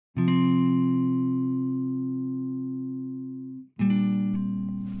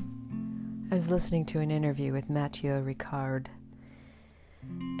was listening to an interview with Mathieu Ricard,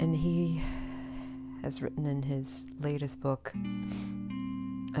 and he has written in his latest book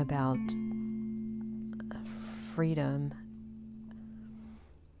about freedom.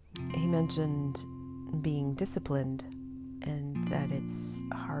 He mentioned being disciplined and that it's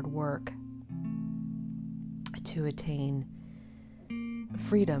hard work to attain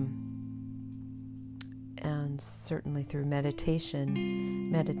freedom. And certainly through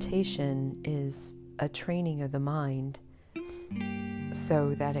meditation is a training of the mind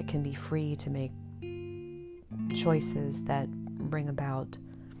so that it can be free to make choices that bring about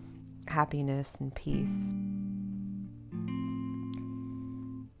happiness and peace.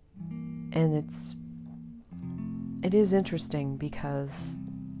 And it is interesting because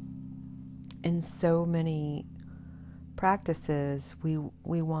in so many practices we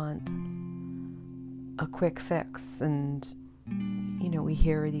want a quick fix, and we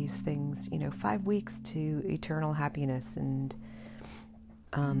hear these things, 5 weeks to eternal happiness, and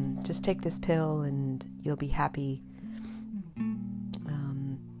just take this pill and you'll be happy.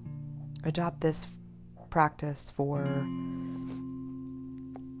 Adopt this practice for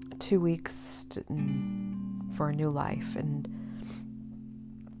 2 weeks for a new life, and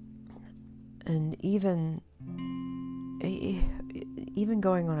even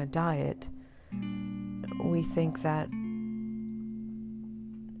going on a diet, we think that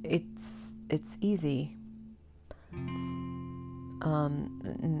it's easy,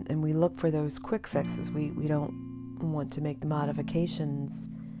 and we look for those quick fixes. We don't want to make the modifications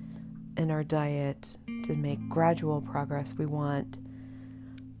in our diet to make gradual progress. We want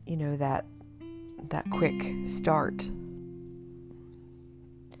that quick start.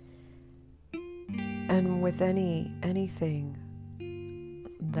 And with anything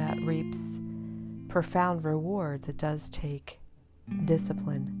that reaps profound rewards, it does take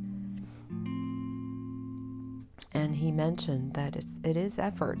discipline. And he mentioned that it is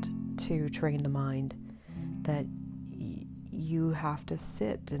effort to train the mind, that you have to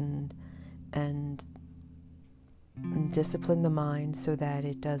sit and discipline the mind so that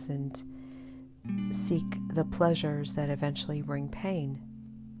it doesn't seek the pleasures that eventually bring pain.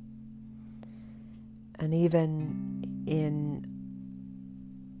 And even in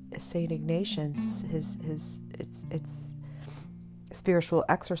Saint Ignatius, it's spiritual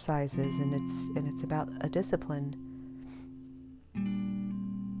exercises, and it's about a discipline.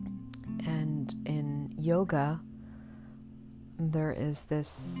 And in yoga, there is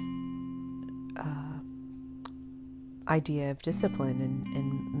this idea of discipline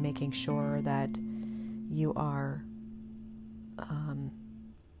and making sure that you are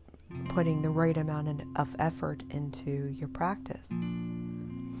putting the right amount of effort into your practice.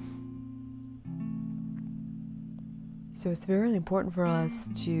 So it's very important for us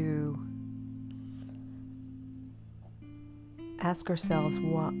to ask ourselves,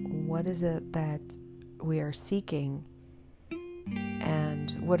 what is it that we are seeking,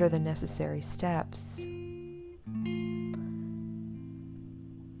 and what are the necessary steps,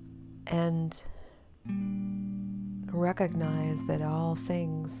 and recognize that all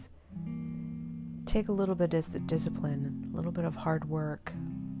things take a little bit of discipline, a little bit of hard work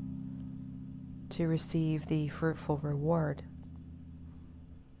to receive the fruitful reward.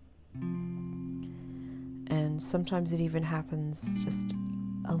 And sometimes it even happens just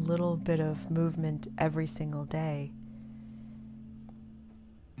a little bit of movement every single day.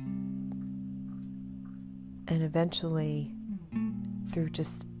 And eventually, through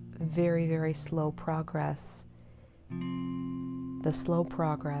just very, very slow progress, the slow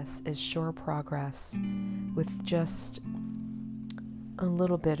progress is sure progress with just a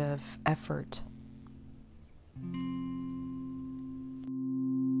little bit of effort